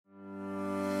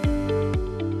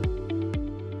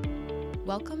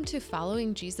Welcome to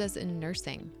Following Jesus in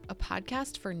Nursing, a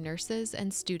podcast for nurses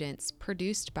and students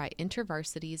produced by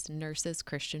InterVarsity's Nurses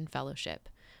Christian Fellowship.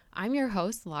 I'm your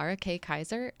host, Laura K.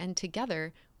 Kaiser, and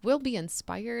together we'll be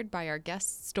inspired by our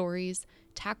guests' stories,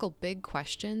 tackle big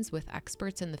questions with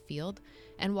experts in the field,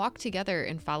 and walk together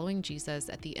in following Jesus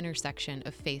at the intersection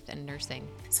of faith and nursing.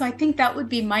 So I think that would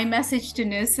be my message to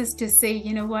nurses, to say,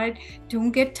 you know what,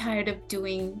 don't get tired of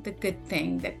doing the good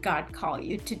thing that God called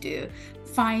you to do.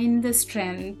 Find the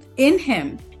strength in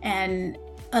Him and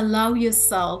allow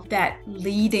yourself that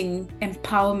leading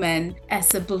empowerment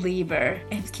as a believer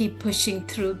and keep pushing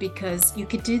through, because you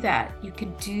could do that. You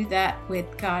could do that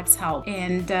with God's help.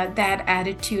 And that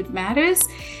attitude matters.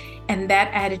 And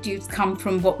that attitude comes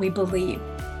from what we believe.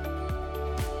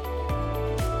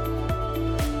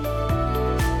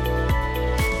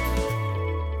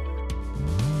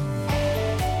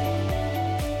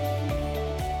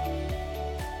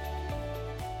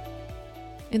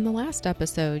 In the last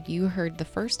episode, you heard the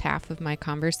first half of my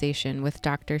conversation with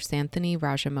Dr. Santhini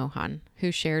Rajamohan, who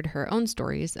shared her own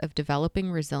stories of developing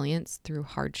resilience through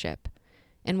hardship.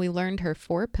 And we learned her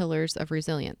 4 pillars of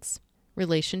resilience: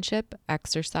 relationship,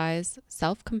 exercise,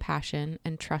 self-compassion,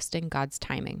 and trusting God's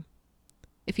timing.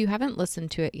 If you haven't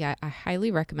listened to it yet, I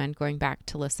highly recommend going back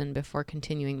to listen before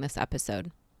continuing this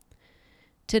episode.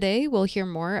 Today, we'll hear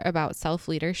more about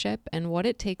self-leadership and what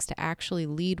it takes to actually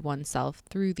lead oneself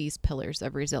through these pillars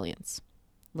of resilience.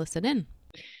 Listen in.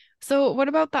 So what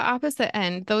about the opposite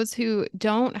end? Those who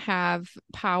don't have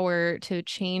power to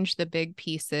change the big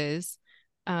pieces,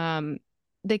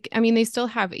 they still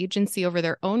have agency over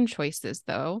their own choices,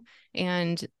 though,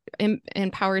 and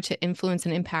power to influence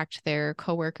and impact their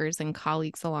coworkers and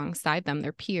colleagues alongside them,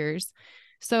 their peers.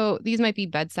 So these might be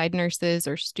bedside nurses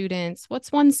or students.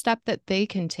 What's one step that they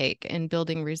can take in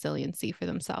building resiliency for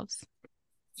themselves?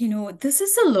 You know, this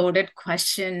is a loaded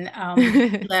question,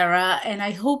 Lara, and I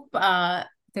hope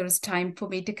there's time for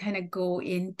me to kind of go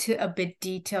into a bit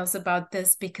details about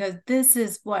this, because this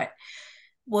is what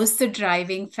was the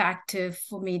driving factor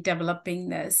for me developing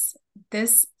this.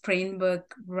 This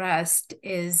framework, REST,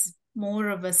 is more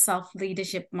of a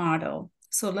self-leadership model.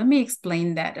 So let me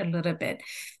explain that a little bit.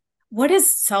 What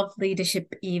does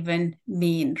self-leadership even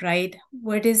mean, right?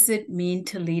 What does it mean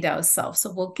to lead ourselves?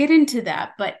 So we'll get into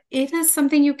that, but it is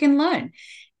something you can learn.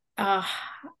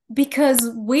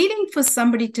 Because waiting for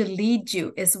somebody to lead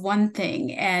you is one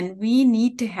thing, and we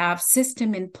need to have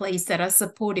systems in place that are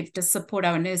supportive to support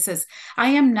our nurses. I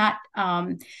am not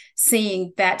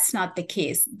saying that's not the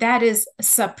case. That is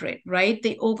separate, right?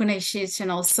 The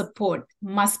organizational support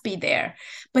must be there.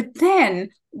 But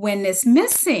then when it's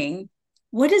missing,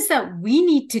 what is that we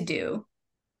need to do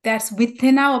that's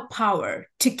within our power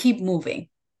to keep moving?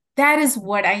 That is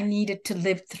what I needed to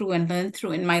live through and learn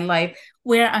through in my life,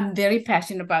 where I'm very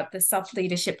passionate about the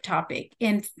self-leadership topic.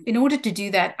 And in order to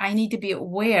do that, I need to be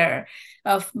aware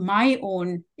of my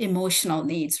own emotional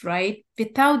needs, right?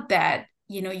 Without that,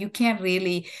 you can't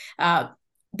really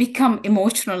become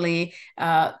emotionally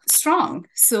strong.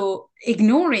 So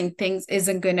ignoring things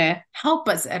isn't going to help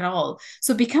us at all.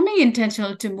 So becoming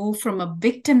intentional to move from a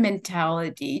victim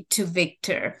mentality to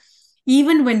victor.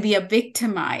 Even when we are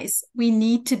victimized, we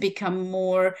need to become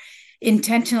more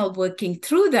intentional working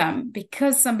through them,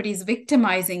 because somebody's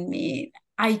victimizing me.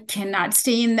 I cannot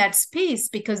stay in that space,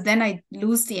 because then I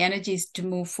lose the energies to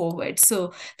move forward.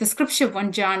 So the scripture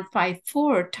 1 John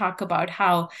 5:4 talk about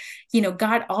how,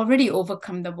 God already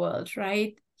overcome the world,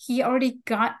 right? He already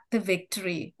got the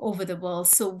victory over the world.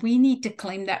 So we need to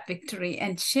claim that victory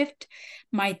and shift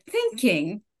my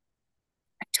thinking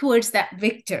towards that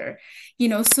victor.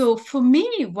 So for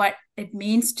me, what it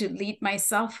means to lead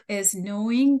myself is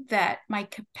knowing that my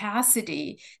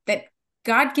capacity, that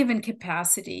God-given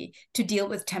capacity to deal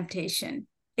with temptation,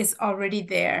 is already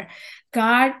there.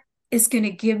 God is going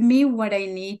to give me what I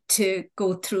need to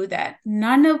go through that.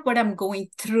 None of what I'm going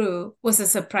through was a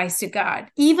surprise to God.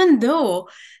 Even though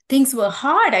things were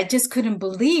hard, I just couldn't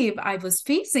believe I was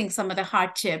facing some of the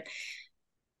hardship.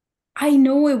 I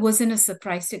know it wasn't a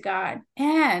surprise to God.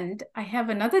 And I have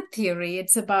another theory.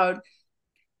 It's about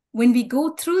when we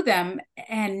go through them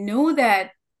and know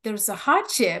that there's a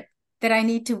hardship that I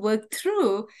need to work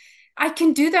through, I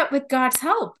can do that with God's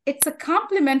help. It's a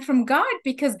compliment from God,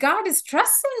 because God is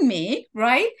trusting me,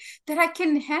 right? That I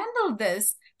can handle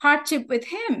this hardship with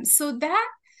Him. So that's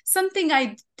something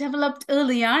I developed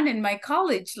early on in my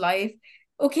college life.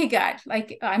 Okay, God,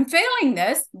 like, I'm failing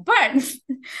this, but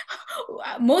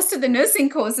most of the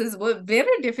nursing courses were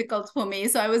very difficult for me.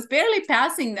 So I was barely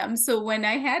passing them. So when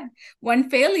I had one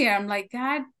failure, I'm like,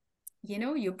 God,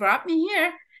 you brought me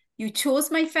here. You chose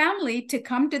my family to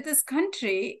come to this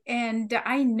country. And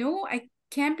I know I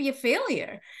can't be a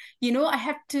failure. I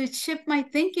have to shift my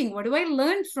thinking. What do I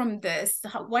learn from this?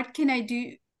 What can I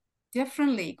do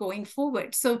differently going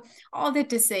forward? So all that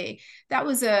to say, that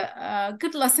was a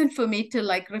good lesson for me to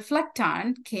like reflect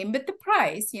on. Came with the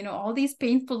price. All these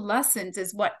painful lessons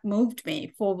is what moved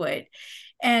me forward.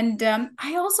 And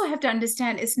I also have to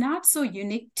understand it's not so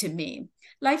unique to me.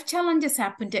 Life challenges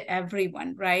happen to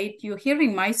everyone, right? You're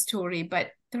hearing my story,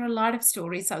 but there are a lot of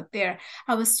stories out there.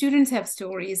 Our students have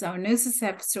stories, our nurses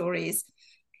have stories.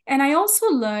 And I also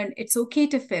learned it's okay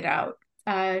to fit out.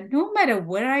 No matter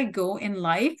where I go in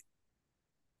life,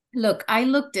 look, I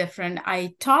look different,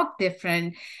 I talk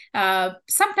different,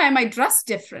 sometimes I dress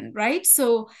different, right?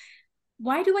 So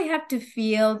why do I have to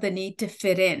feel the need to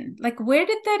fit in? Like, where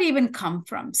did that even come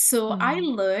from? So I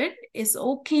learned it's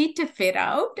okay to fit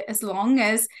out as long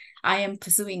as I am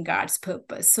pursuing God's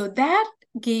purpose. So that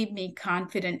gave me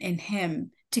confidence in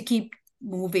Him to keep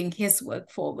moving His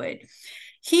work forward.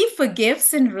 He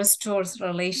forgives and restores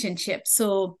relationships.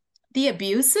 So the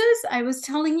abuses I was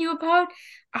telling you about,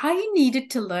 I needed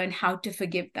to learn how to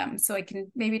forgive them. So I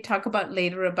can maybe talk about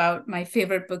later about my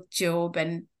favorite book, Job,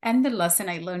 and the lesson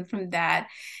I learned from that.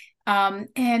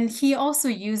 And he also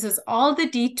uses all the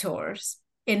detours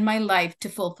in my life to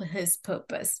fulfill his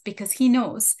purpose, because he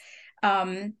knows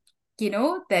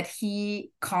that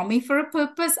he called me for a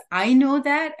purpose. I know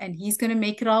that, and he's going to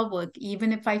make it all work.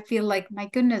 Even if I feel like, my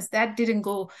goodness, that didn't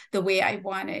go the way I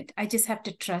wanted, I just have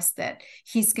to trust that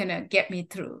he's going to get me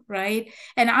through, right?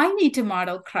 And I need to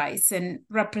model Christ and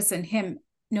represent him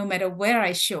no matter where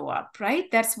I show up, right?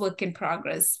 That's work in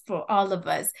progress for all of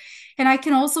us. And I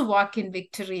can also walk in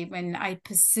victory when I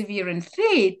persevere in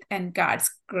faith and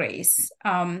God's grace.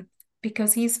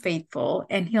 Because he's faithful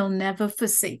and he'll never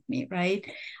forsake me, right?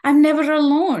 I'm never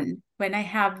alone when I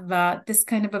have this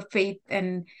kind of a faith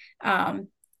and,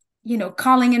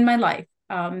 calling in my life.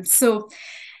 So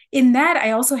in that,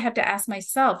 I also have to ask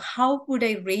myself, how would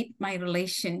I rate my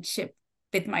relationship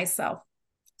with myself?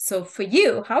 So for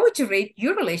you, how would you rate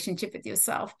your relationship with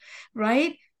yourself,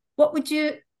 right? What would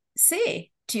you say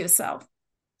to yourself?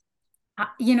 How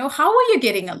are you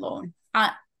getting along?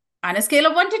 On a scale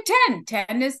of 1 to 10,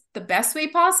 10 is the best way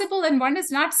possible and 1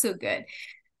 is not so good.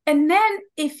 And then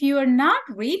if you are not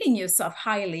rating yourself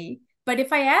highly, but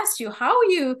if I asked you, how are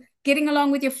you getting along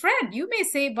with your friend? You may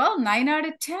say, well, 9 out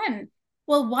of 10.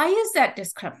 Well, why is that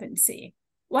discrepancy?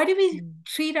 Why do we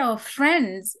treat our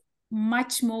friends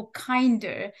much more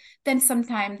kinder than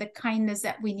sometimes the kindness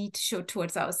that we need to show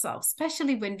towards ourselves,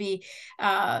 especially when we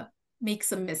make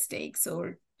some mistakes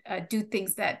or do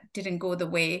things that didn't go the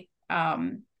way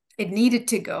it needed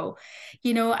to go?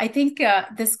 I think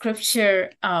the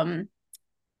scripture,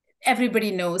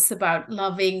 everybody knows about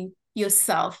loving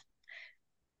yourself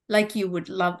like you would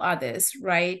love others,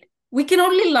 right? We can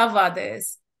only love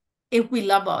others if we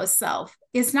love ourselves.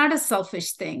 It's not a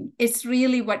selfish thing. It's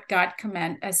really what God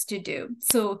commands us to do.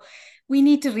 So we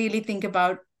need to really think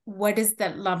about what does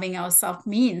that loving ourselves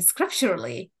mean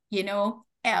scripturally,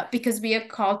 because we are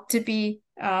called to be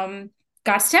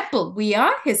God's temple. We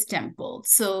are his temple.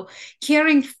 So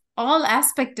caring all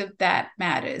aspect of that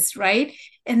matters, right?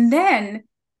 And then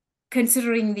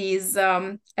considering these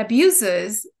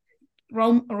abuses,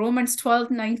 Romans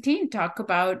 12:19 talk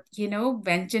about,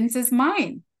 vengeance is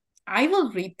mine. I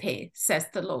will repay, says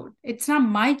the Lord. It's not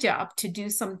my job to do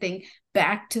something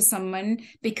back to someone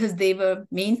because they were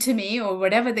mean to me or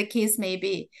whatever the case may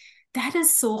be. That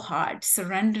is so hard,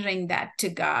 surrendering that to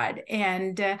God.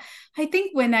 And I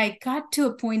think when I got to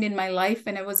a point in my life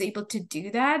when I was able to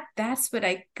do that, that's when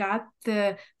I got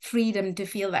the freedom to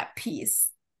feel that peace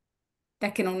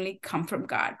that can only come from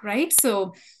God, right?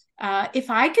 So if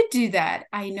I could do that,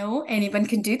 I know anyone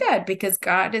can do that, because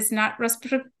God is not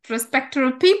respecter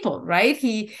of people, right?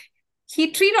 He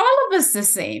treat all of us the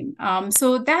same.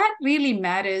 So that really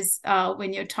matters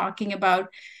when you're talking about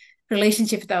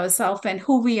relationship with ourselves and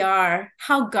who we are,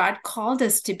 how God called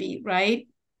us to be, right?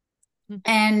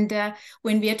 And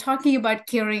when we are talking about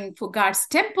caring for God's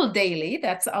temple daily,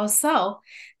 that's ourselves,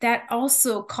 that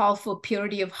also call for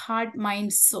purity of heart,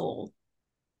 mind, soul,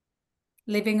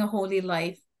 living a holy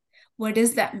life. What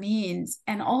does that mean?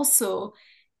 And also,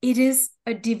 it is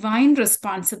a divine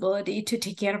responsibility to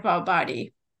take care of our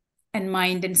body and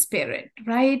mind and spirit,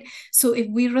 right? So if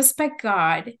we respect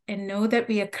God and know that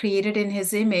we are created in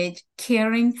his image,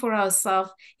 caring for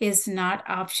ourselves is not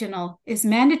optional, is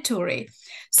mandatory.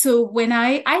 So when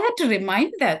I had to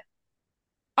remind that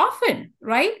often,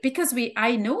 right? Because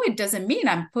I know it doesn't mean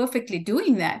I'm perfectly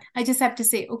doing that. I just have to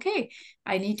say, okay,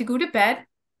 I need to go to bed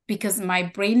because my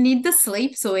brain needs the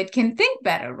sleep so it can think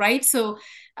better, right? So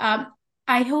I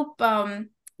hope,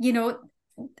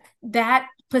 that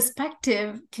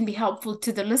perspective can be helpful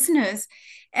to the listeners.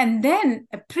 And then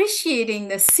appreciating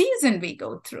the season we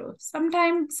go through.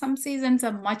 Sometimes some seasons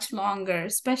are much longer,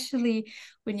 especially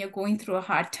when you're going through a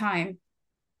hard time.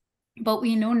 But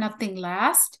we know nothing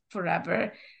lasts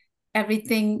forever.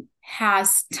 Everything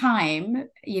has time.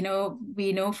 We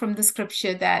know from the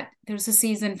scripture that there's a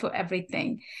season for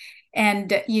everything.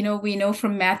 And, we know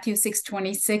from Matthew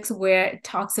 6:26, where it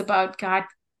talks about God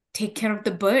take care of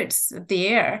the birds of the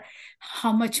air,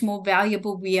 how much more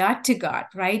valuable we are to God,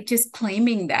 right? Just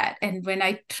claiming that. And when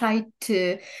I try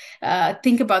to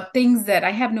think about things that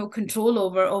I have no control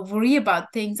over or worry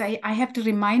about things, I have to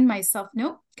remind myself,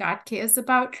 no, God cares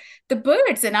about the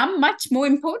birds, and I'm much more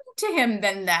important to him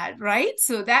than that, right?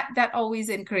 So that always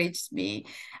encouraged me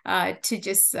to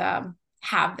just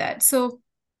have that. So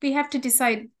we have to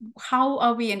decide, how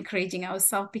are we encouraging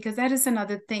ourselves? Because that is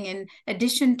another thing, in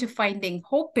addition to finding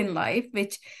hope in life,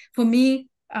 which for me,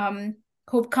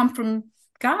 hope comes from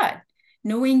God,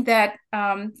 knowing that,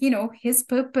 his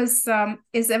purpose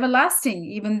is everlasting,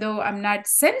 even though I'm not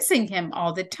sensing him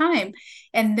all the time.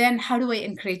 And then how do I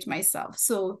encourage myself?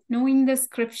 So knowing the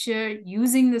scripture,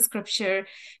 using the scripture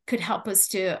could help us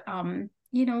to,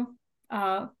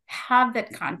 have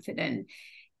that confidence.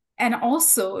 And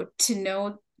also to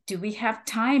know, do we have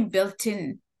time built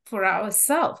in for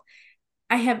ourselves?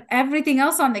 I have everything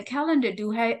else on the calendar.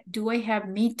 Do I have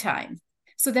me time?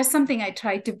 So that's something I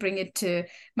try to bring it to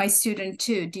my student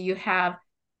too. Do you have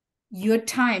your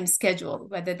time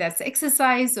scheduled, whether that's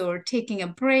exercise or taking a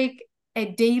break, a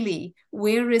daily?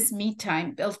 Where is me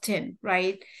time built in,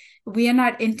 right? We are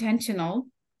not intentional,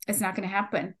 it's not going to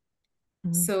happen.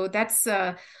 Mm-hmm. So that's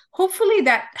hopefully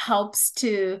that helps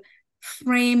to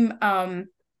frame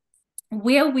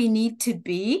where we need to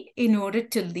be in order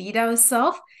to lead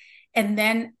ourselves, and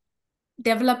then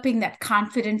developing that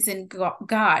confidence in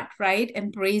God, right?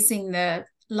 Embracing the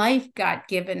life God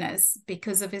given us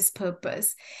because of his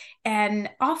purpose. And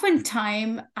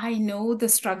oftentimes, I know the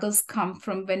struggles come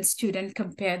from when students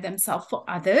compare themselves for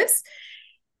others.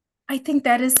 I think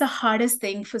that is the hardest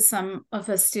thing for some of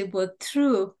us to work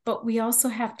through, but we also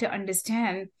have to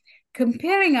understand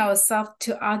comparing ourselves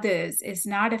to others is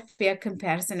not a fair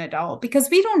comparison at all, because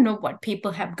we don't know what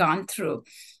people have gone through.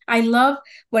 I love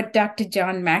what Dr.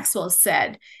 John Maxwell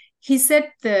said. He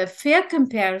said the fair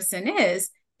comparison is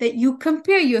that you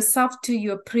compare yourself to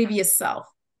your previous self.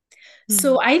 Mm-hmm.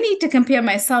 So I need to compare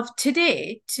myself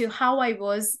today to how I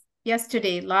was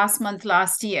yesterday, last month,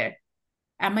 last year.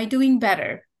 Am I doing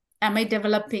better? Am I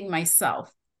developing myself?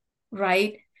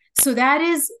 Right? So that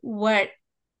is what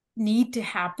need to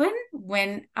happen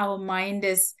when our mind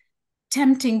is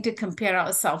tempting to compare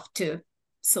ourselves to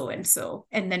so and so,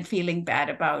 and then feeling bad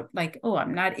about, like, oh,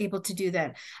 I'm not able to do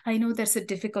that. I know that's a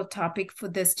difficult topic for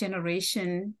this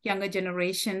generation, younger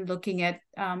generation, looking at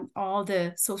all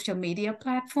the social media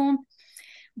platform,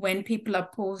 when people are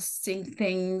posting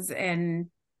things, and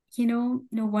no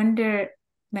wonder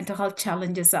mental health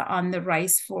challenges are on the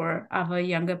rise for our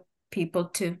younger people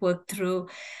to work through.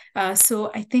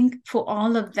 So I think for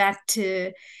all of that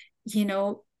to,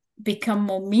 become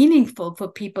more meaningful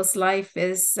for people's life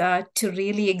is to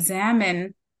really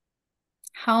examine,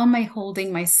 how am I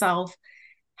holding myself?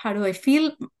 How do I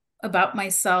feel about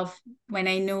myself when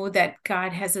I know that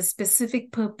God has a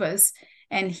specific purpose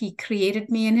and he created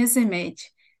me in his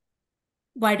image?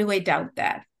 Why do I doubt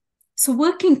that? So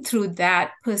working through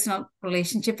that personal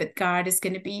relationship with God is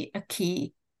going to be a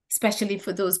key, especially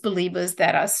for those believers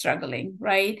that are struggling,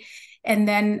 right? And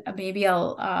then maybe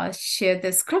I'll share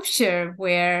the scripture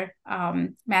where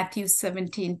Matthew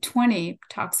 17:20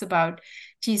 talks about,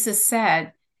 Jesus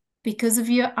said, because of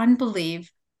your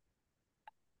unbelief,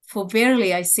 for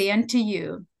verily I say unto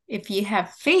you, if ye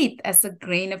have faith as a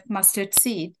grain of mustard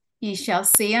seed, ye shall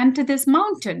say unto this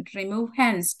mountain, remove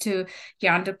hence to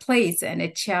yonder place, and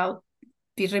it shall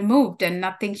be removed, and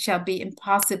nothing shall be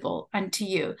impossible unto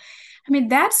you. I mean,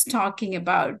 that's talking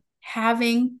about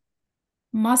having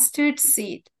mustard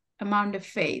seed amount of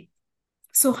faith.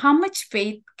 So how much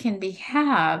faith can we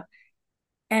have,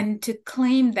 and to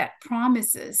claim that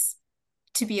promises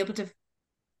to be able to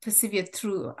persevere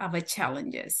through our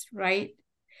challenges, right?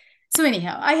 So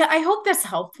anyhow, I hope that's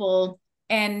helpful.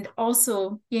 And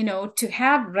also, to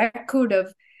have record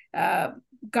of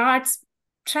God's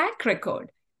track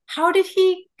record. How did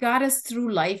he guide us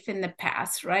through life in the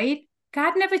past, right?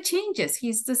 God never changes.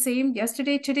 He's the same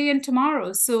yesterday, today, and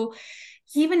tomorrow. So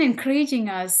even encouraging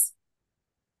us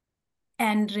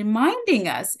and reminding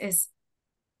us is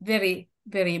very,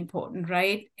 very important,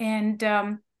 right? And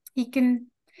he can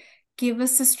give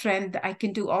us the strength. I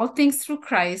can do all things through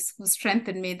Christ who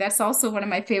strengthened me. That's also one of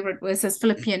my favorite verses,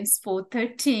 Philippians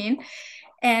 4:13.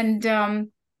 And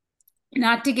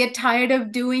not to get tired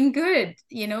of doing good.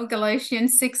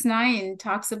 Galatians 6:9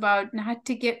 talks about not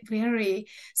to get weary.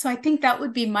 So I think that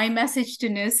would be my message to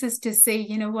nurses, to say,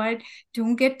 you know what,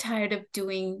 don't get tired of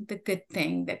doing the good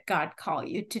thing that God called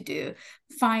you to do.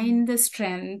 Find the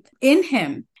strength in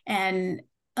Him and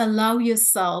allow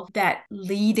yourself that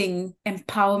leading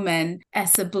empowerment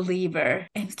as a believer,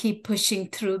 and keep pushing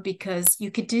through, because you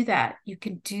could do that. You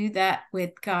can do that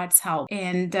with God's help.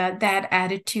 And that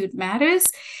attitude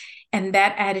matters. And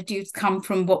that attitudes come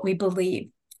from what we believe.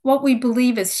 What we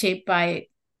believe is shaped by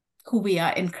who we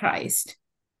are in Christ.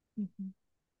 Mm-hmm.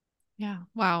 Yeah.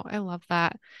 Wow. I love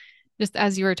that. Just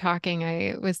as you were talking,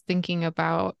 I was thinking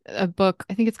about a book.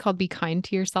 I think it's called Be Kind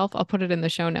to Yourself. I'll put it in the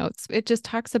show notes. It just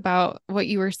talks about what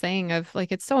you were saying of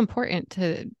like, it's so important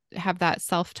to have that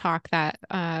self-talk, that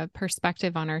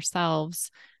perspective on ourselves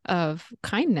of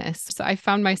kindness. So I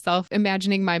found myself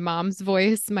imagining my mom's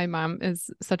voice. My mom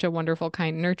is such a wonderful,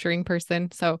 kind, nurturing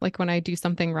person. So like when I do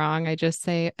something wrong, I just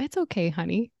say, it's okay,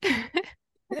 honey.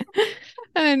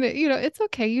 And, it's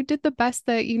okay. You did the best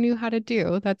that you knew how to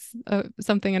do. That's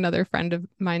something another friend of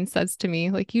mine says to me,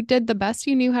 like, you did the best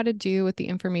you knew how to do with the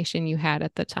information you had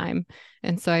at the time.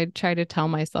 And so I try to tell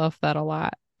myself that a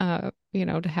lot, to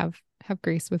have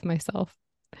grace with myself.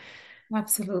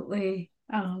 Absolutely.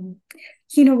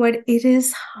 You know what? It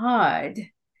is hard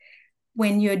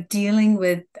when you're dealing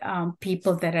with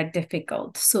people that are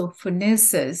difficult. So for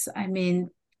nurses, I mean,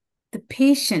 the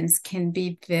patients can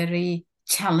be very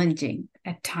challenging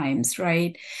at times,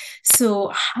 right?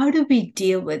 So how do we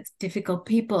deal with difficult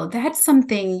people? That's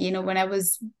something, when I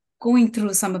was going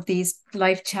through some of these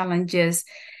life challenges,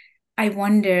 I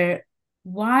wonder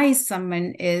why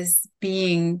someone is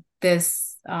being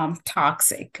this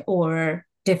toxic or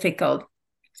difficult.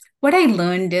 What I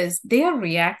learned is they are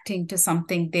reacting to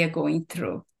something they're going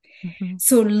through. Mm-hmm.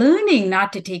 So learning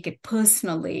not to take it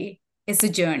personally is a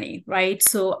journey, right?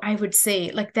 So I would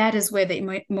say, like, that is where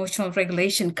the emotional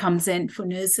regulation comes in for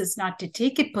nurses, not to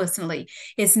take it personally.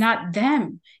 It's not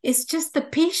them. It's just the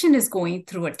patient is going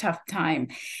through a tough time.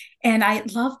 And I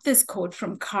love this quote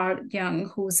from Carl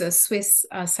Jung, who's a Swiss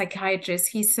psychiatrist.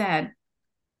 He said,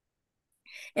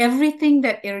 everything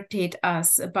that irritates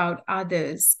us about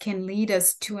others can lead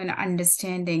us to an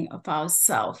understanding of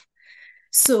ourselves.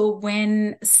 So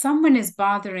when someone is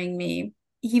bothering me,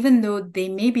 even though they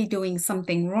may be doing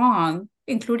something wrong,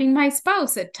 including my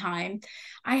spouse at times,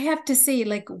 I have to say,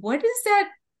 like, what is that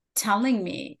telling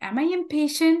me? Am I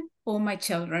impatient? Or my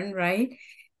children, right?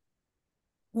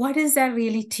 What is that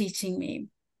really teaching me?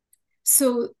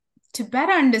 So to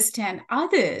better understand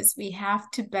others, we have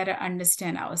to better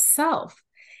understand ourselves.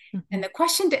 And the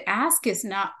question to ask is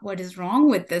not what is wrong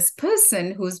with this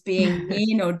person who's being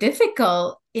mean or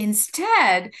difficult.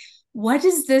 Instead, what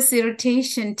is this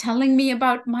irritation telling me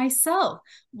about myself?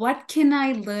 What can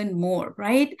I learn more,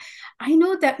 right? I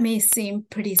know that may seem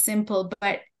pretty simple,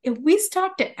 but if we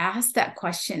start to ask that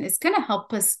question, it's going to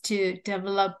help us to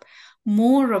develop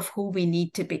more of who we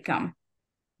need to become,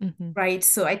 right?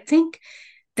 So I think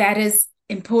that is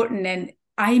important. And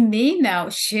I may now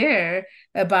share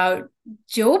about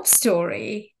Job's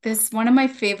story. This is one of my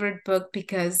favorite books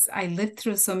because I lived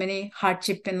through so many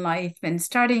hardship in life, and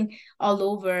starting all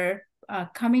over,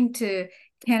 coming to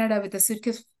Canada with a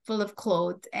suitcase full of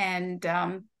clothes, and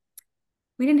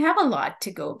we didn't have a lot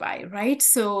to go by, right?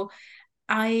 So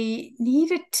I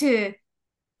needed to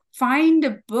find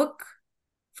a book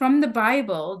from the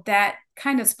Bible that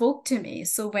kind of spoke to me.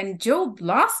 So when Job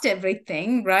lost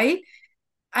everything, right,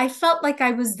 I felt like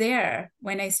I was there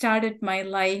when I started my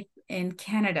life in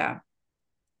Canada.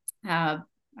 I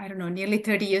don't know, nearly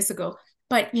 30 years ago.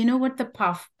 But you know what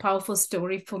the powerful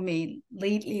story for me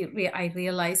lately I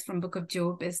realized from Book of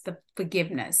Job is the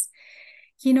forgiveness.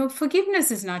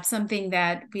 Forgiveness is not something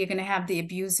that we're going to have the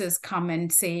abusers come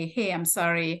and say, hey, I'm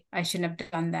sorry, I shouldn't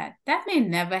have done that. That may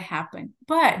never happen.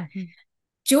 But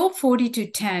Job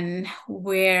 42:10,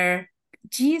 where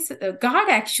God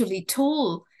actually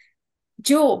told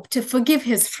Job to forgive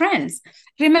his friends.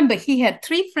 Remember, he had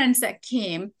 3 friends that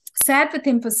came, sat with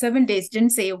him for 7 days, didn't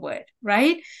say a word,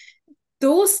 right?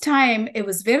 Those time, it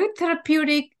was very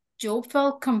therapeutic. Job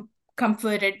felt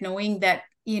comforted knowing that,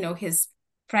 his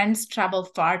friends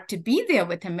traveled far to be there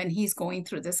with him when he's going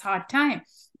through this hard time.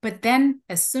 But then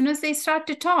as soon as they start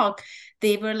to talk,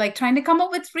 they were like trying to come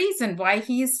up with reason why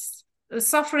he's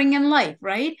suffering in life,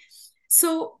 right?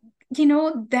 So,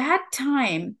 that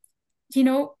time,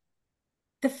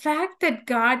 the fact that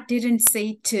God didn't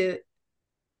say to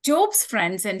Job's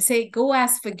friends and say, go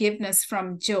ask forgiveness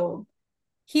from Job,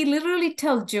 he literally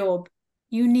told Job,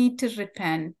 you need to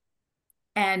repent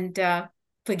and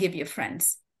forgive your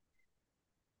friends.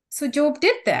 So Job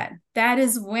did that. That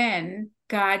is when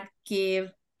God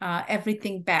gave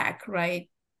everything back, right?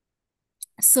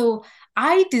 So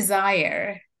I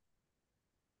desire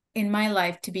in my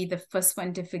life to be the first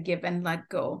one to forgive and let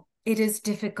go. It is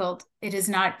difficult. It is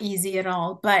not easy at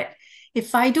all. But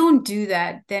if I don't do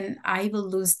that, then I will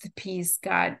lose the peace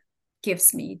God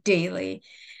gives me daily.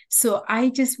 So I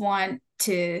just want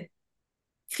to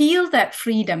feel that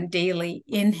freedom daily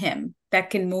in Him that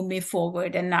can move me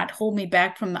forward and not hold me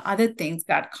back from the other things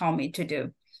God called me to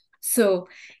do. So,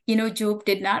 Job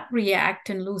did not react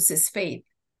and lose his faith,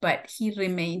 but he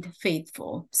remained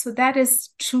faithful. So that is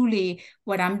truly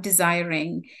what I'm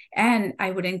desiring. And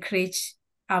I would encourage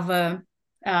our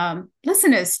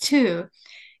listeners too.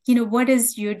 What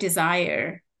is your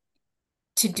desire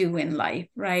to do in life,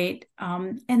 right?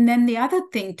 And then the other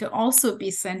thing to also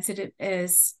be sensitive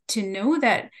is to know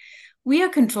that we are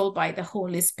controlled by the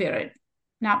Holy Spirit,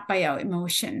 not by our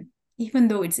emotion. Even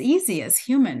though it's easy as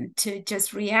human to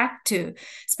just react to,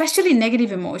 especially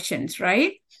negative emotions,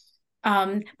 right?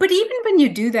 But even when you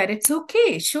do that, it's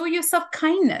okay. Show yourself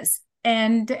kindness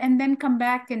and then come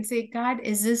back and say, God,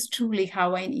 is this truly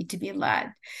how I need to be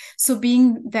led? So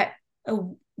being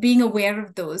aware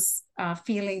of those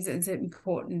feelings is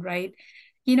important, right?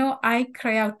 I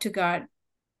cry out to God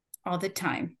all the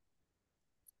time.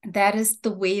 That is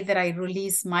the way that I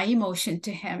release my emotion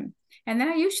to Him. And then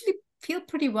I usually feel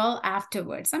pretty well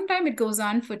afterwards. Sometimes it goes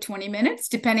on for 20 minutes,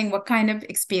 depending what kind of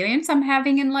experience I'm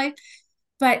having in life.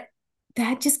 But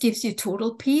that just gives you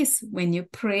total peace when you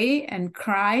pray and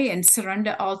cry and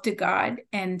surrender all to God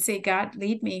and say, God,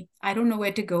 lead me. I don't know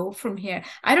where to go from here.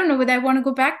 I don't know whether I want to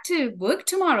go back to work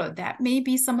tomorrow. That may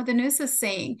be some of the nurses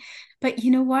saying. But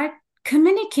you know what?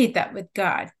 Communicate that with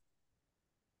God.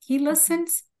 He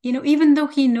listens, even though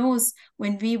He knows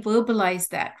when we verbalize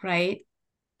that, right?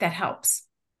 That helps.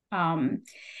 And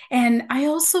I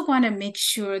also want to make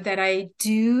sure that I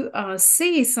do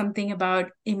say something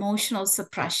about emotional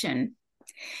suppression.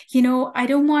 I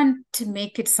don't want to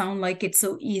make it sound like it's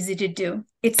so easy to do.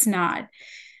 It's not.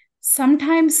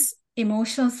 Sometimes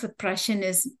emotional suppression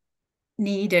is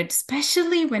needed,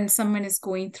 especially when someone is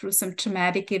going through some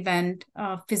traumatic event,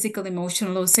 physical,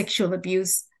 emotional, or sexual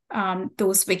abuse.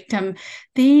 Those victims,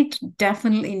 they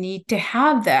definitely need to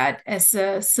have that as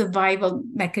a survival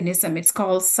mechanism. It's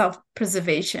called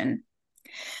self-preservation.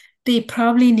 They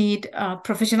probably need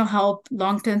professional help,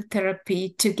 long-term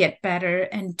therapy to get better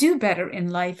and do better in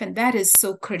life. And that is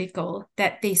so critical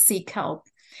that they seek help.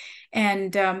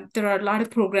 And there are a lot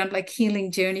of programs like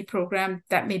Healing Journey program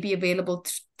that may be available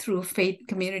through Faith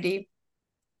Community.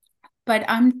 But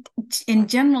I'm in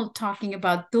general talking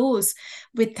about those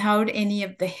without any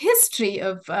of the history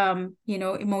of,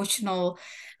 emotional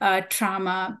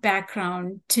trauma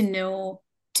background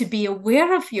to be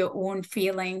aware of your own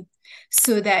feeling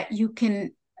so that you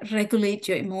can regulate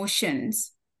your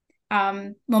emotions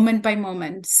moment by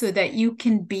moment so that you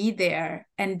can be there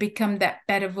and become that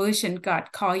better version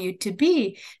God called you to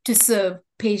be to serve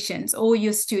patients or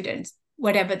your students,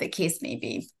 whatever the case may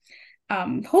be.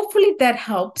 Hopefully that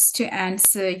helps to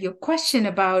answer your question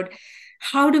about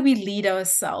how do we lead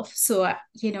ourselves. So,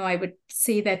 I would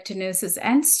say that to nurses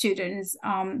and students,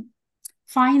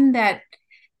 find that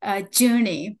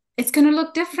journey. It's going to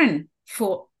look different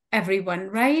for everyone,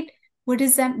 right? What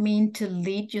does that mean to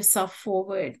lead yourself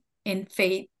forward in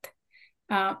faith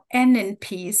and in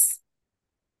peace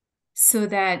so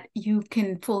that you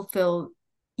can fulfill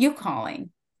your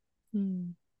calling?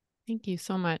 Thank you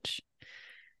so much.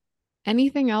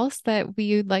 Anything else that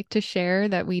you'd like to share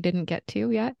that we didn't get to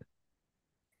yet?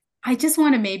 I just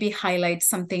want to maybe highlight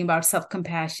something about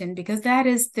self-compassion because that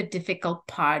is the difficult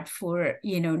part for,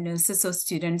 nurses or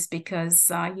students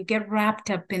because you get wrapped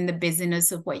up in the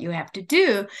busyness of what you have to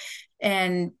do.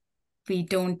 And we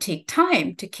don't take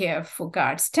time to care for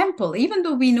God's temple, even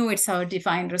though we know it's our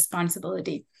divine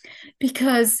responsibility.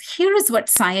 Because here is what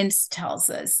science tells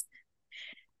us.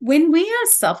 When we are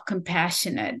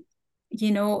self-compassionate,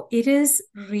 it is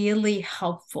really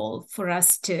helpful for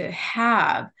us to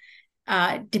have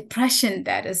depression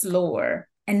that is lower,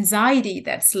 anxiety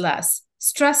that's less,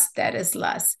 stress that is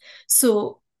less.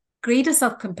 So greater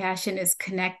self-compassion is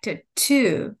connected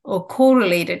to or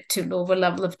correlated to lower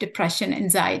level of depression,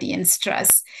 anxiety, and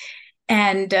stress.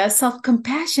 And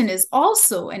self-compassion is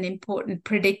also an important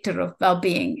predictor of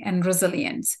well-being and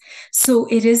resilience. So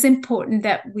it is important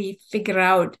that we figure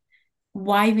out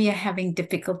why we are having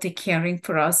difficulty caring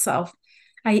for ourselves.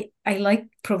 I like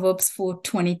Proverbs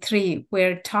 4:23,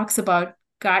 where it talks about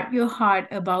guard your heart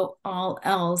above all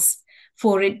else,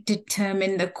 for it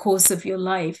determines the course of your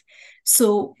life.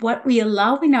 So what we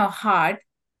allow in our heart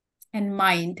and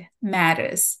mind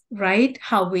matters, right?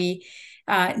 How we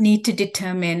need to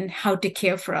determine how to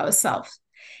care for ourselves.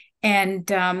 And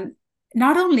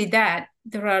not only that,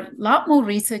 there are a lot more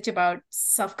research about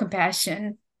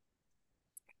self-compassion.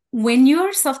 When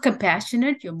you're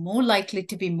self-compassionate, you're more likely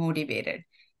to be motivated.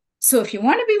 So if you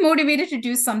want to be motivated to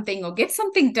do something or get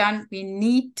something done, we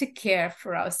need to care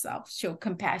for ourselves, show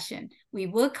compassion. We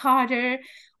work harder.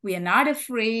 We are not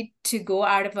afraid to go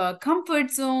out of our comfort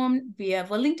zone. We are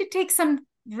willing to take some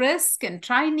risk and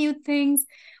try new things.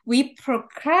 We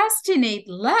procrastinate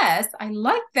less. I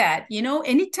like that.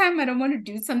 Anytime I don't want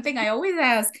to do something, I always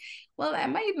ask, well,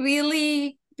 am I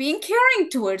really being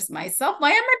caring towards myself? Why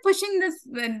am I pushing this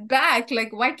back?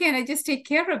 Like, why can't I just take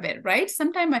care of it, right?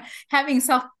 Sometimes having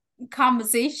self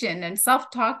conversation and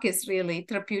self-talk is really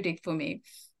therapeutic for me.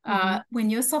 When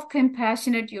you're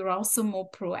self-compassionate, you're also more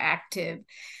proactive.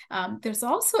 There's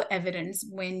also evidence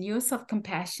when you're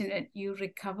self-compassionate, you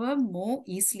recover more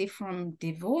easily from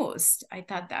divorce. I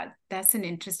thought that's an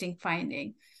interesting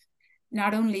finding.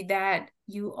 Not only that,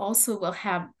 you also will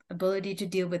have ability to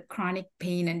deal with chronic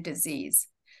pain and disease.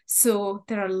 So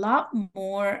there are a lot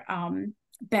more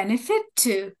benefit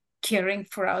to caring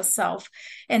for ourselves.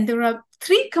 And there are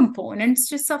three components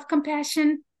to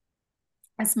self-compassion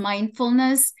as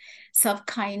mindfulness,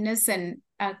 self-kindness, and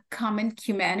common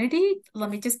humanity. Let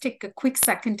me just take a quick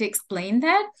second to explain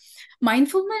that.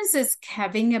 Mindfulness is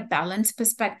having a balanced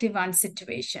perspective on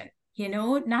situation.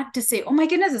 Not to say, oh my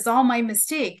goodness, it's all my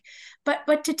mistake,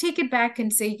 but to take it back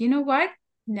and say, you know what?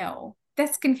 No,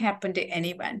 that can happen to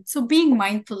anyone. So being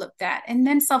mindful of that. And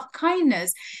then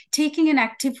self-kindness, taking an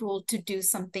active role to do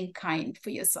something kind for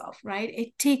yourself, right?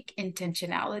 It takes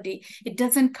intentionality. It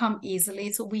doesn't come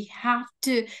easily. So we have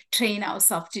to train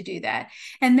ourselves to do that.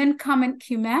 And then common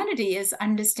humanity is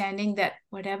understanding that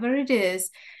whatever it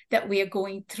is that we are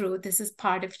going through, this is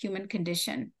part of human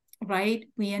condition, right?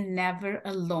 We are never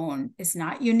alone. It's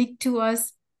not unique to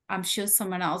us. I'm sure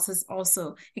someone else is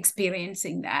also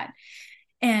experiencing that.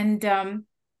 And don't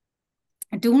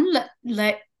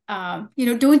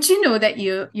don't you know that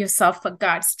you yourself are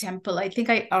God's temple? I think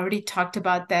I already talked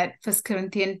about that. First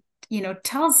Corinthians,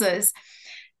 tells us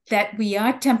that we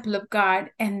are temple of God.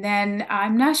 And then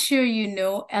I'm not sure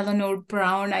Eleanor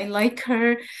Brown. I like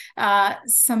her.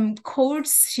 Some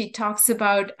quotes, she talks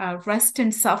about rest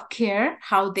and self-care,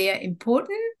 how they are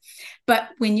important. But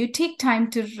when you take time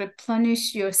to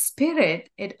replenish your spirit,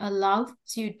 it allows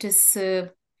you to serve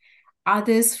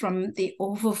others from the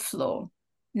overflow,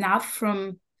 not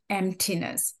from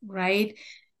emptiness, right?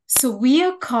 So we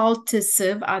are called to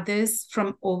serve others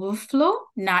from overflow,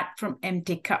 not from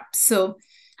empty cups. So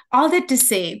all that to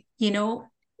say,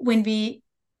 when we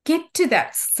get to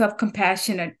that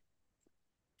self-compassionate,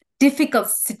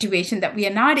 difficult situation that we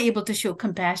are not able to show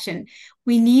compassion,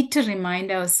 we need to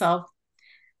remind ourselves,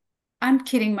 I'm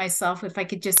kidding myself if I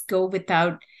could just go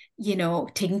without,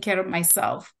 taking care of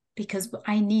myself, because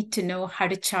I need to know how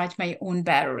to charge my own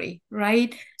battery,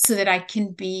 right? So that I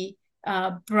can be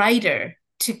brighter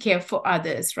to care for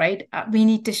others, right? We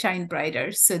need to shine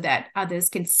brighter so that others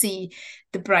can see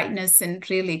the brightness and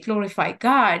really glorify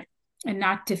God, and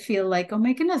not to feel like, oh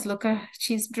my goodness, look,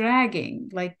 she's dragging.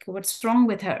 Like, what's wrong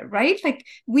with her, right? Like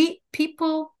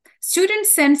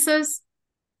students sense us,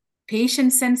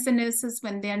 patients sense the nurses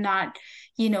when they're not,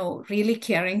 really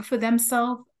caring for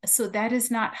themselves. So that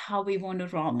is not how we want to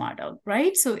role model,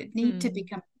 right? So it needs to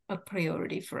become a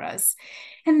priority for us.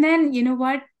 And then, you know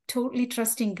what? Totally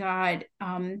trusting God.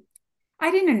 I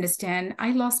didn't understand.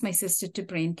 I lost my sister to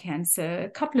brain cancer a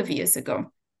couple of years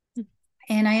ago.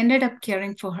 And I ended up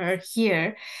caring for her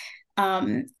here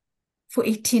for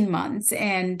 18 months.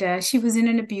 And she was in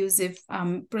an abusive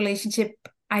relationship.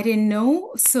 I didn't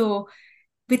know. So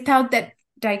without that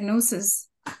diagnosis,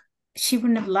 she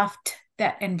wouldn't have left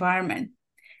that environment.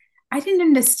 I didn't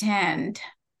understand.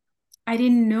 I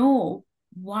didn't know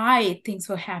why things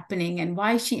were happening and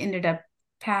why she ended up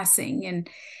passing. And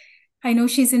I know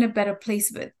she's in a better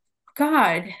place with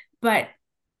God, but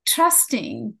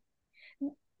trusting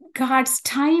God's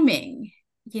timing,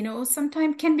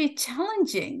 sometimes can be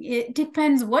challenging. It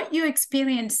depends what you're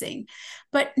experiencing.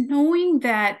 But knowing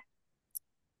that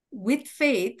with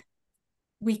faith,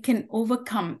 we can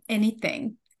overcome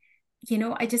anything.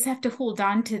 I just have to hold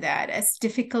on to that. As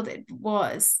difficult it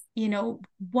was,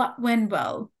 what went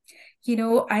well.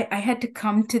 I had to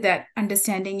come to that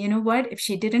understanding, what, if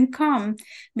she didn't come,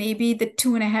 maybe the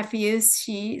 2.5 years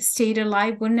she stayed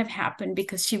alive wouldn't have happened,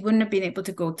 because she wouldn't have been able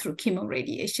to go through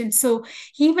chemoradiation. So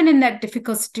even in that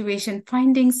difficult situation,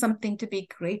 finding something to be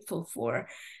grateful for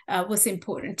was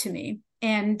important to me.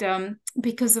 And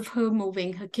because of her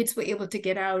moving, her kids were able to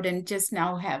get out and just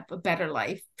now have a better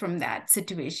life from that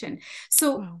situation.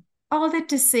 So Wow. all that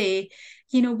to say,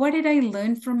 what did I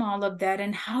learn from all of that?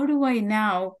 And how do I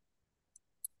now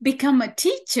become a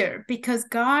teacher? Because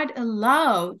God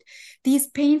allowed these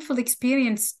painful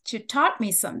experiences to taught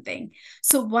me something.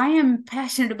 So why I'm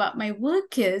passionate about my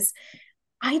work is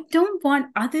I don't want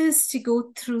others to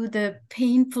go through the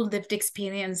painful lived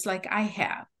experience like I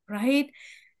have, right?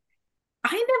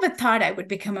 I never thought I would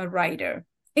become a writer.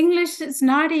 English is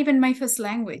not even my first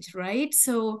language, right?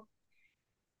 So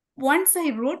once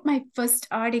I wrote my first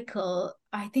article,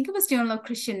 I think it was Journal of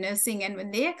Christian Nursing, and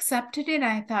when they accepted it,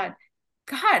 I thought,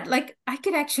 God, like I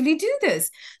could actually do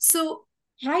this. So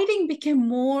writing became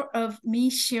more of me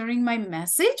sharing my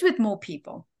message with more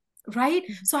people, right?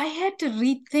 Mhm. So I had to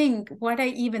rethink what I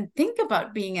even think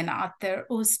about being an author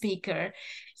or speaker.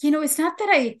 It's not that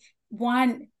I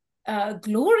want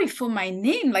glory for my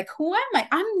name. Like, who am I?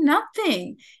 I'm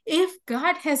nothing. If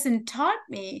God hasn't taught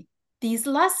me these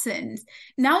lessons,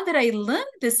 now that I learned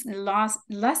these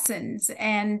lessons,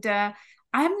 and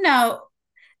I'm now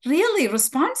really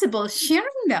responsible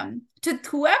sharing them to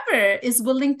whoever is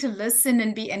willing to listen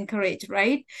and be encouraged,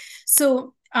 right?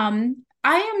 So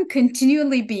I am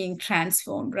continually being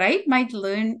transformed, right? My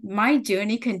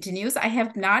journey continues. I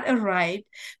have not arrived,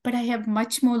 but I have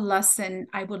much more lesson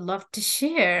I would love to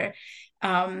share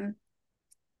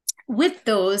with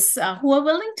those who are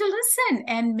willing to listen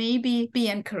and maybe be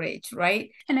encouraged, right?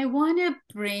 And I want to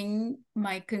bring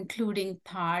my concluding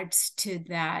thoughts to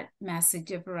that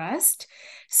message of rest.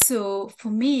 So for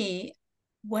me,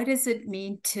 what does it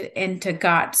mean to enter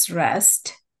God's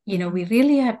rest? We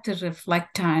really have to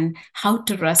reflect on how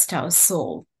to rest our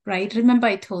soul, right? Remember,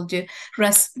 I told you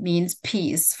rest means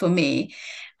peace for me.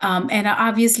 And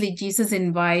obviously, Jesus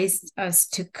invites us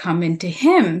to come into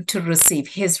Him to receive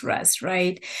His rest,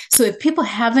 right? So if people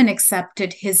haven't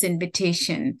accepted His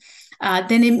invitation,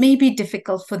 then it may be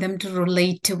difficult for them to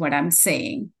relate to what I'm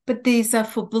saying. But these are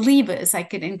for believers. I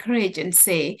could encourage and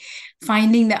say,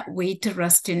 finding that way to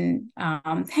rest in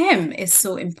Him is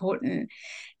so important.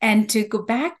 And to go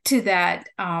back to that,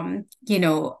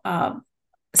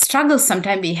 struggle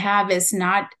sometimes we have is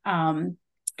not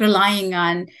relying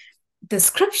on the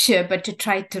scripture, but to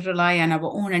try to rely on our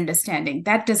own understanding.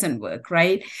 That doesn't work,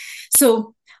 right?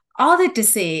 So, all that to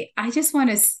say, I just want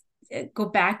to go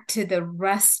back to the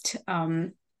rest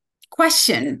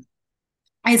question.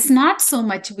 It's not so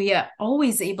much we are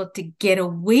always able to get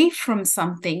away from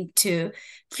something to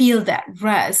feel that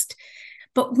rest,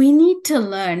 but we need to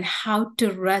learn how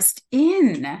to rest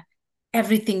in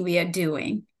everything we are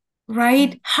doing,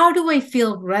 right? How do I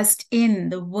feel rest in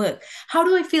the work? How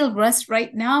do I feel rest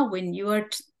right now when you are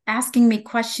asking me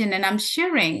question and I'm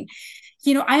sharing?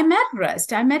 I'm at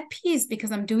rest. I'm at peace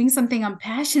because I'm doing something I'm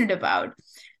passionate about.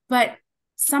 But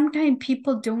sometimes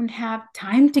people don't have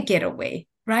time to get away,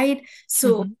 right?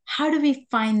 So Mm-hmm. how do we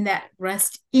find that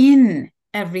rest in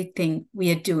everything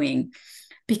we are doing?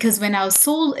 Because when our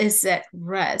soul is at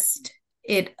rest,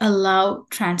 it allows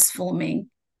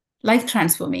life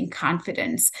transforming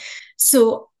confidence.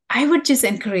 So I would just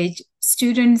encourage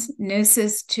students,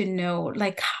 nurses to know,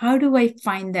 like, how do I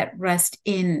find that rest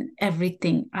in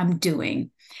everything I'm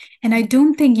doing? And I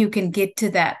don't think you can get to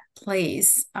that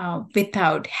place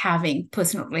without having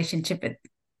personal relationship with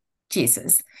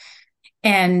Jesus.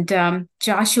 And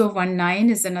Joshua 1:9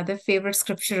 is another favorite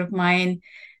scripture of mine.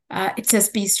 It says,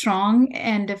 be strong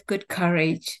and of good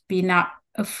courage. Be not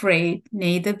afraid,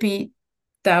 neither be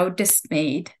thou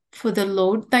dismayed. For the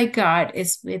Lord thy God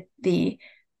is with thee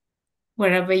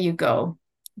wherever you go,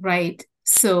 right?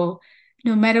 So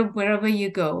no matter wherever you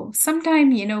go,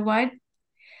 sometime, you know what?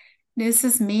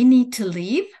 Nurses may need to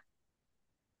leave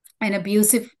an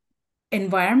abusive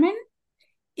environment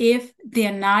if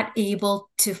they're not able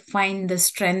to find the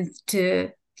strength to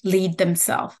lead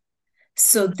themselves.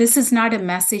 So this is not a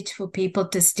message for people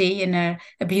to stay in an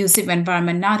abusive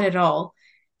environment, not at all.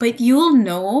 But you'll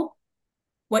know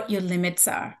what your limits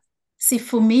are. See,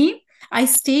 for me, I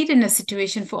stayed in a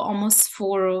situation for almost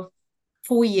 4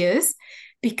 years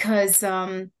because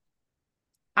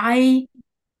I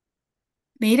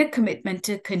made a commitment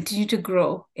to continue to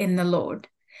grow in the Lord.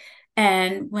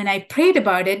 And when I prayed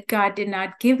about it, God did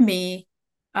not give me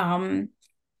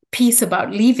peace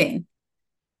about leaving.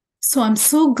 So I'm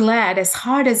so glad, as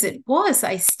hard as it was,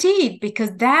 I stayed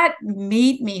because that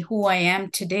made me who I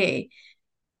am today.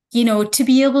 To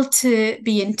be able to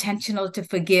be intentional to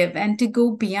forgive and to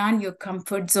go beyond your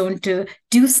comfort zone to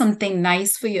do something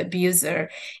nice for your abuser,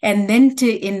 and then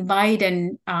to invite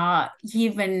and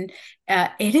even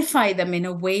edify them in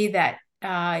a way that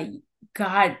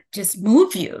God just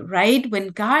move you, right? When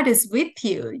God is with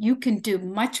you, you can do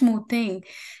much more thing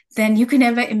than you can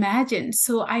ever imagine.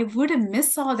 So I would have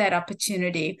missed all that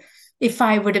opportunity if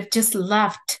I would have just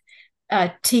left,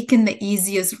 taken the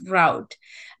easiest route.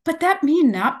 But that may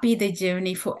not be the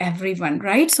journey for everyone,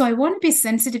 right? So I want to be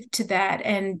sensitive to that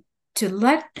and to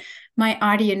let my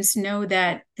audience know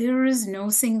that there is no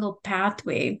single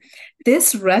pathway.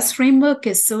 This rest framework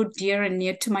is so dear and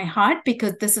near to my heart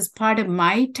because this is part of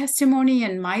my testimony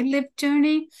and my lived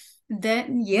journey. That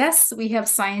yes, we have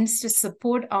science to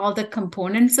support all the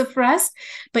components of rest,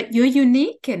 but you're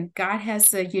unique and God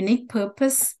has a unique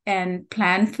purpose and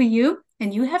plan for you.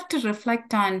 And you have to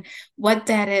reflect on what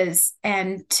that is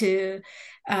and to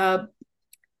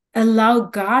allow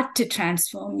God to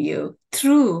transform you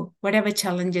through whatever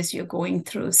challenges you're going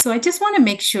through. So I just want to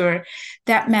make sure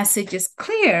that message is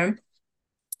clear,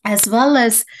 as well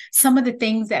as some of the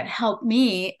things that help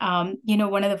me.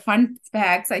 One of the fun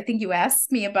facts, I think you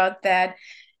asked me about that,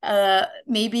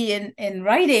 maybe in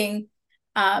writing.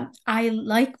 I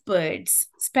like birds,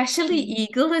 especially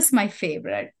eagle is my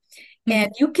favorite.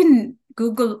 And you can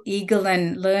Google eagle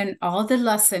and learn all the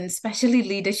lessons, especially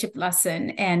leadership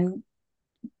lesson. And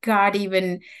God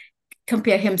even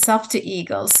compare himself to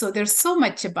eagles. So there's so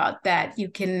much about that you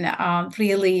can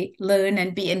really learn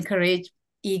and be encouraged.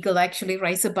 Eagle actually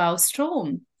rise above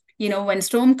storm. When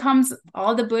storm comes,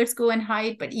 all the birds go and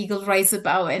hide, but eagle rise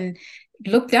above and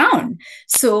look down.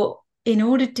 So in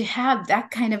order to have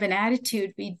that kind of an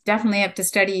attitude, we definitely have to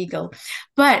study eagle.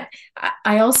 But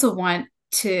I also want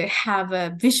to have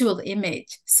a visual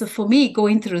image. So for me,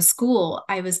 going through school,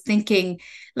 I was thinking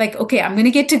like, okay, I'm going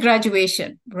to get to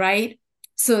graduation, right?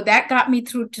 So that got me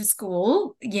through to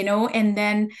school, and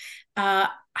then I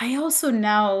also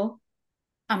now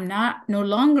I'm no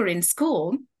longer in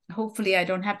school. Hopefully I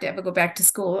don't have to ever go back to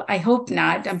school. I hope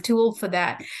not. I'm too old for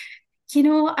that.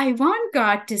 I want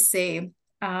God to say,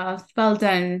 well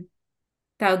done,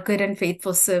 thou good and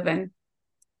faithful servant.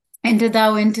 Enter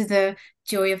thou into the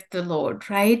joy of the Lord,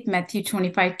 right? Matthew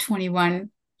 25:21.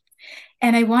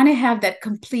 And I want to have that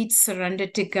complete surrender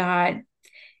to God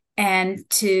and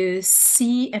to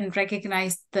see and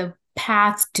recognize the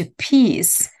path to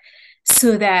peace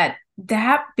so that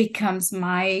that becomes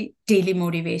my daily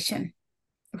motivation,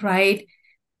 right?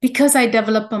 Because I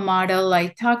develop a model, I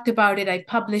talked about it, I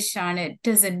published on it,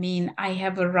 doesn't mean I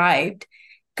have arrived.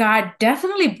 God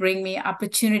definitely bring me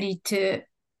opportunity to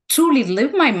truly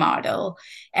live my model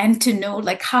and to know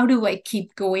like how do I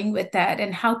keep going with that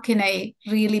and how can I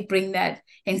really bring that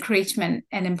encouragement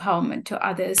and empowerment to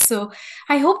others. So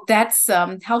I hope that's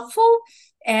helpful.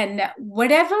 And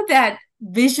whatever that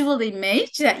visual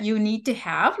image that you need to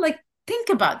have, like think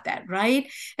about that,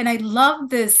 right? And I love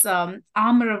this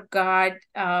armor of God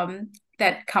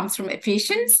that comes from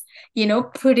Ephesians,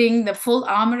 putting the full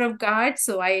armor of God.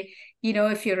 So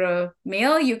if you're a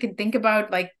male, you can think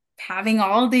about like having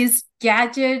all these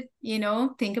gadgets,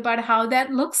 think about how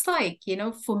that looks like.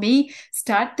 For me,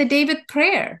 start the day with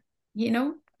prayer,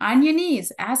 on your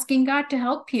knees, asking God to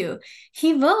help you.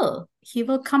 He will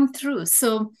come through.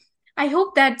 So I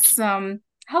hope that's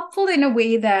helpful in a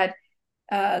way that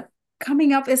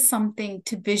coming up with something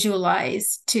to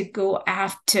visualize, to go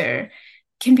after,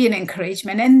 can be an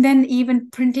encouragement. And then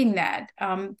even printing that.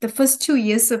 The first 2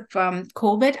 years of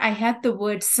COVID, I had the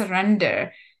word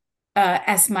surrender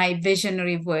as my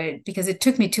visionary word because it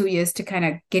took me 2 years to kind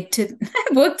of get to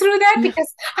work through that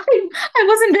because I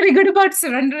wasn't very good about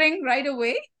surrendering right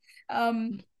away.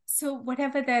 So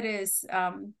whatever that is,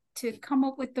 to come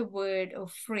up with the word or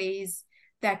phrase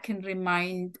that can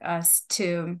remind us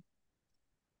to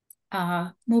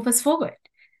move us forward.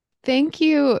 Thank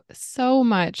you so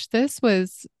much. This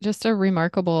was just a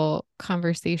remarkable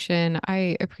conversation.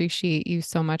 I appreciate you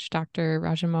so much, Dr.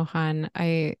 Rajamohan.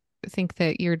 I think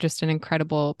that you're just an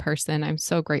incredible person. I'm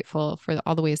so grateful for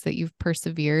all the ways that you've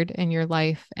persevered in your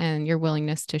life and your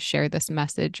willingness to share this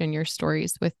message and your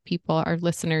stories with people. Our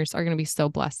listeners are going to be so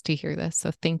blessed to hear this.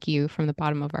 So thank you from the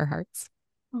bottom of our hearts.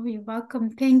 Oh, you're welcome.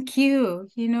 Thank you.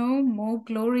 More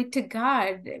glory to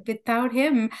God. Without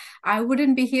him, I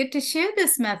wouldn't be here to share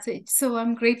this message. So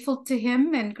I'm grateful to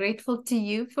him and grateful to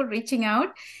you for reaching out.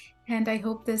 And I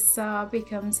hope this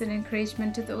becomes an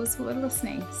encouragement to those who are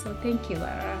listening. So thank you,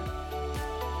 Lara.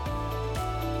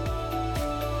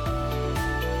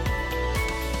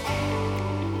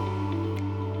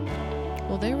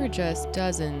 Well, there were just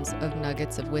dozens of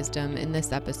nuggets of wisdom in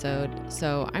this episode,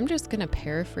 so I'm just going to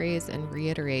paraphrase and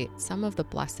reiterate some of the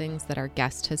blessings that our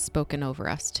guest has spoken over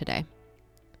us today.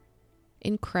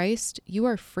 In Christ, you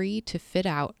are free to fit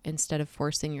out instead of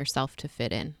forcing yourself to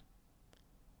fit in.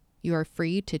 You are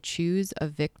free to choose a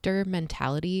victor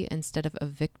mentality instead of a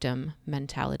victim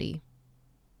mentality.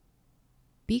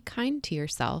 Be kind to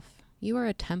yourself. You are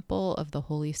a temple of the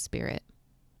Holy Spirit.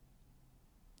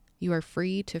 You are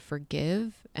free to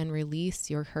forgive and release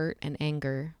your hurt and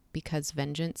anger because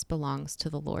vengeance belongs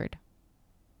to the Lord.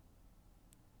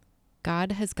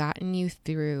 God has gotten you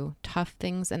through tough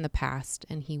things in the past,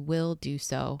 and He will do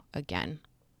so again.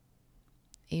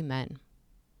 Amen.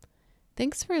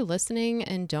 Thanks for listening,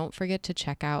 and don't forget to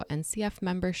check out NCF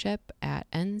membership at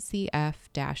ncf-jcn.org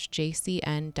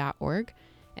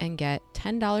and get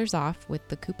 $10 off with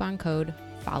the coupon code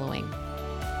FOLLOWING.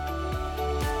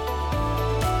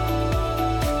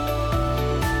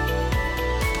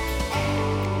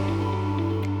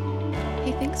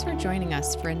 Hey, thanks for joining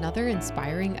us for another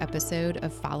inspiring episode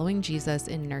of Following Jesus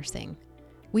in Nursing.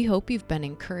 We hope you've been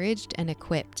encouraged and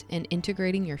equipped in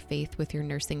integrating your faith with your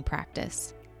nursing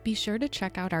practice. Be sure to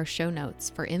check out our show notes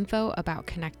for info about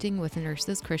connecting with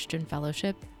Nurses Christian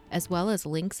Fellowship, as well as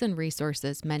links and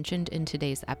resources mentioned in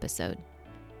today's episode.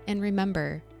 And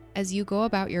remember, as you go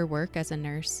about your work as a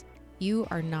nurse, you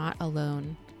are not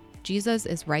alone. Jesus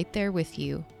is right there with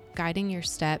you, guiding your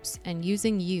steps and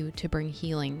using you to bring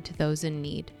healing to those in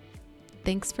need.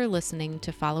 Thanks for listening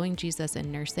to Following Jesus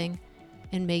in Nursing,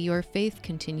 and may your faith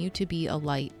continue to be a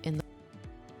light in the